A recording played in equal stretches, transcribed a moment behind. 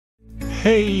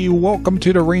Hey, welcome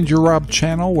to the Rangerrob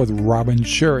channel with Rob and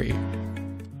Sherry.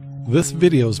 This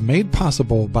video is made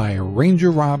possible by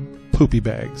Rangerrob Poopy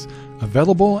Bags,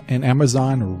 available in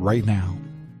Amazon right now.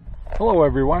 Hello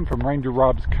everyone from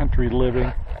Rangerrob's Country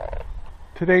Living.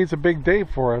 Today's a big day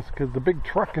for us because the big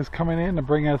truck is coming in to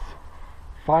bring us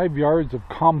 5 yards of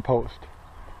compost.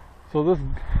 So this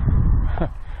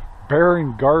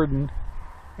barren garden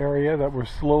area that we're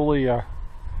slowly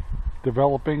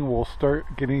developing will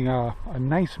start getting a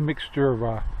nice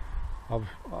mixture of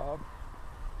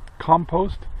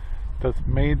compost that's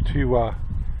made to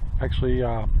actually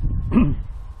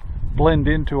blend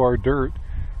into our dirt,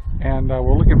 and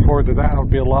we're looking forward to that. It'll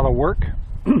be a lot of work.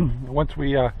 Once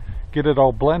we get it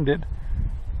all blended,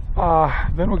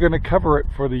 then we're going to cover it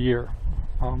for the year.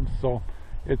 So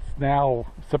it's now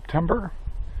September,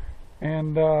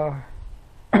 and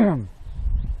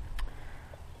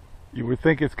you would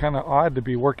think it's kind of odd to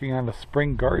be working on a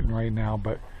spring garden right now,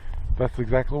 but that's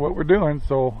exactly what we're doing.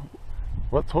 So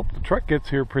let's hope the truck gets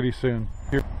here pretty soon.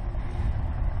 Here.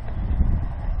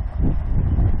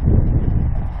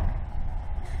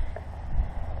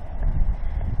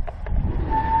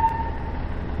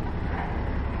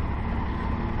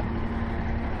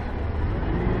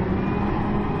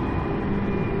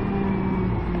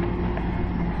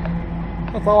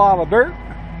 That's a lot of dirt.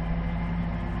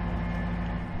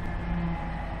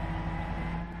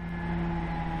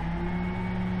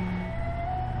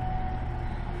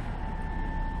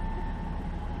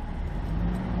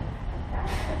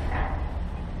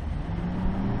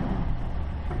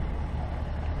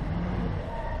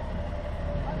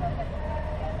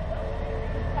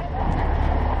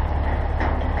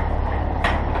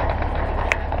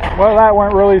 Well, that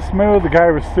went really smooth. The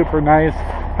guy was super nice.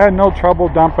 Had no trouble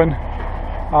dumping.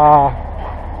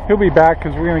 He'll be back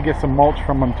because we're going to get some mulch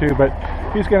from him too. But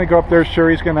he's going to go up there.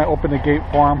 Sure, he's going to open the gate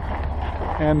for him.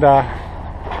 And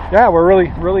yeah, we're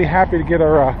really happy to get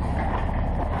our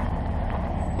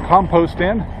compost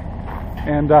in.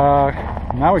 And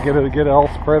now we get to get it all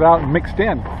spread out and mixed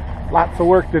in. Lots of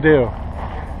work to do.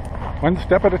 One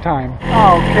step at a time.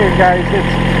 Okay, guys,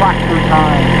 it's tractor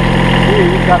time.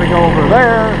 We've got to go over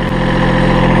there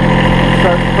and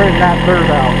start spreading that dirt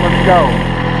out. Let's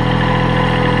go.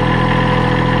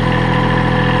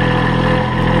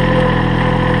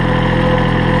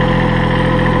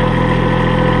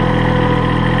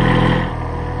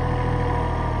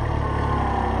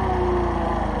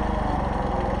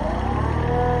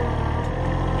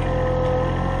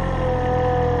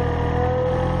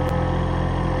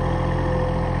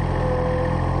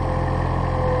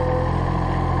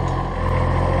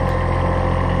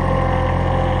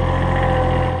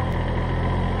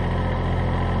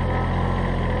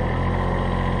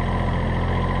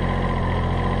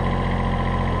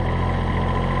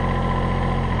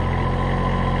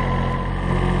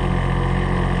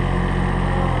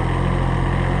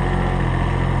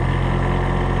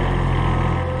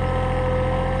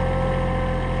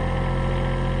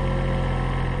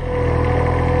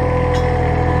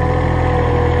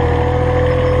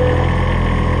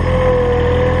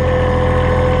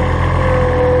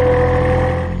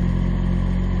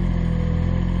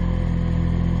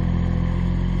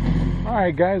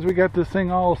 Alright guys, we got this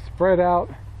thing all spread out.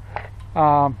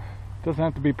 Doesn't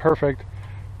have to be perfect,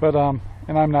 but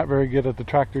and I'm not very good at the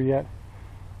tractor yet.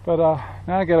 But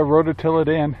now I got to rototill it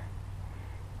in,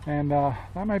 and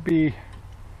that might be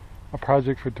a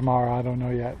project for tomorrow. I don't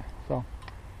know yet. So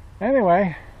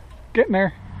anyway, getting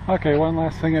there. Okay, one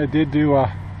last thing I did do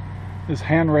is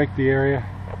hand rake the area.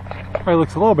 Probably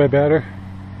looks a little bit better,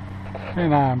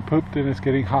 and I'm pooped and it's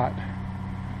getting hot.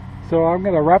 So I'm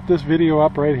gonna wrap this video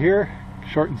up right here.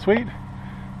 Short and sweet.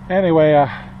 Anyway,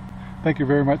 thank you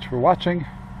very much for watching.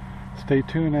 Stay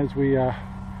tuned as we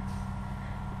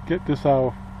get this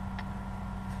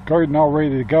garden all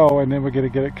ready to go, and then we're going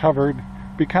to get it covered.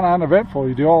 Be kind of uneventful.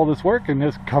 You do all this work and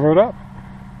just cover it up.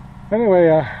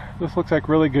 Anyway, this looks like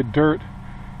really good dirt,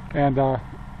 and of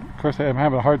course I'm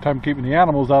having a hard time keeping the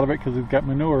animals out of it because it's got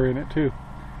manure in it too.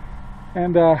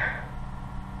 And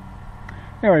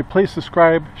anyway, please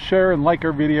subscribe, share, and like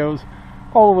our videos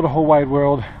all over the whole wide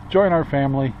world. Join our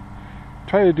family.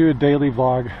 Try to do a daily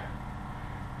vlog,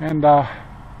 and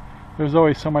there's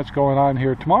always so much going on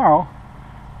here. Tomorrow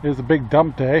is a big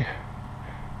dump day,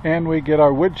 and we get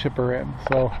our wood chipper in,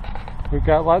 so we've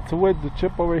got lots of wood to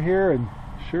chip over here, and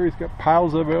sure, he's got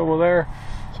piles of it over there.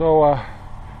 So of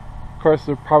course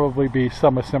there'll probably be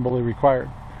some assembly required.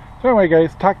 So anyway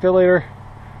guys, talk to you later.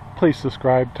 Please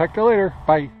subscribe. Talk to you later.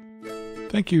 Bye.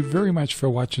 Thank you very much for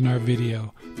watching our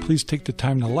video. Please take the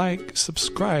time to like,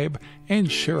 subscribe, and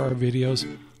share our videos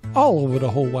all over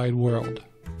the whole wide world.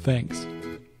 Thanks.